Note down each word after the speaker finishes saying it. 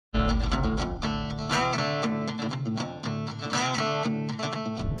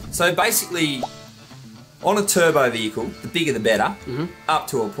So basically, on a turbo vehicle, the bigger the better, up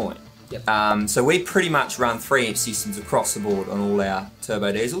to a point. Yep. So we pretty much run 3-inch systems across the board on all our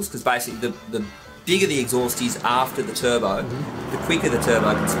turbo diesels, because basically the bigger the exhaust is after the turbo, the quicker the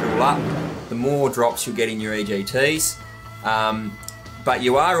turbo can spool up, the more drops you'll get in your EGTs. But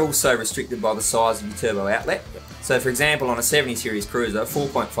you are also restricted by the size of your turbo outlet. So for example, on a 70 series cruiser,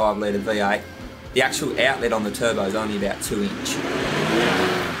 4.5 litre V8, the actual outlet on the turbo is only about 2-inch.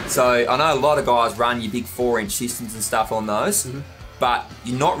 So I know a lot of guys run your big 4-inch systems and stuff on those, but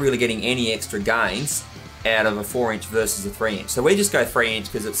you're not really getting any extra gains out of a 4-inch versus a 3-inch. So we just go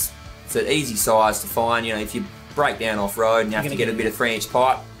 3-inch because it's an easy size to find. You know, if you break down off-road and you have to get a bit of 3-inch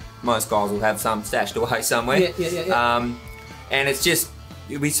pipe, most guys will have some stashed away somewhere. And it's just,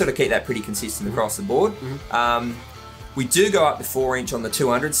 we sort of keep that pretty consistent across the board. We do go up to 4-inch on the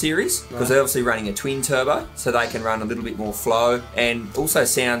 200 series because they're obviously running a twin turbo, so they can run a little bit more flow and also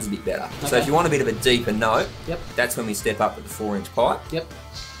sounds a bit better. So if you want a bit of a deeper note, that's when we step up with the 4-inch pipe.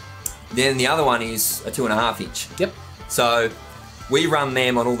 Then the other one is a 2.5-inch. So we run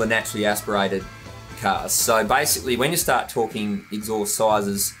them on all the naturally aspirated cars. So basically, when you start talking exhaust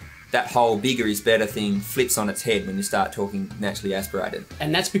sizes, that whole bigger is better thing flips on its head when you start talking naturally aspirated.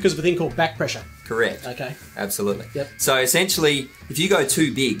 And that's because of a thing called back pressure. Correct. Okay. Absolutely. So essentially, if you go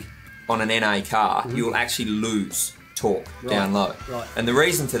too big on an NA car, you will actually lose torque down low. And the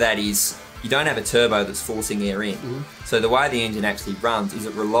reason for that is you don't have a turbo that's forcing air in. So the way the engine actually runs is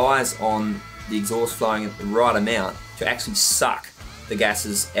it relies on the exhaust flowing at the right amount to actually suck the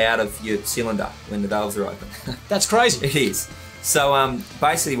gases out of your cylinder when the valves are open. That's crazy. It is. So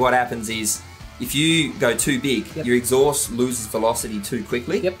basically what happens is if you go too big, your exhaust loses velocity too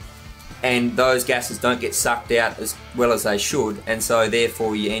quickly, and those gases don't get sucked out as well as they should, and so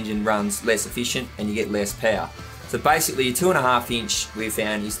therefore your engine runs less efficient and you get less power. So basically your 2.5-inch we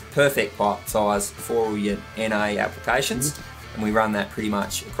found is the perfect pipe size for all your NA applications, and we run that pretty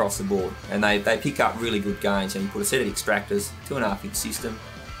much across the board. And they pick up really good gains, and you put a set of extractors, 2.5-inch system,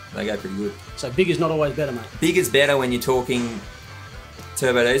 they go pretty good. So big is not always better, mate. Big is better when you're talking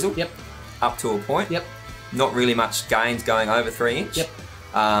turbo diesel. Up to a point. Not really much gains going over 3-inch.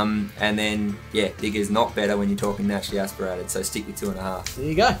 And then, big is not better when you're talking naturally aspirated. So stick with 2.5. There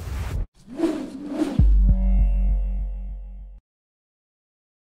you go.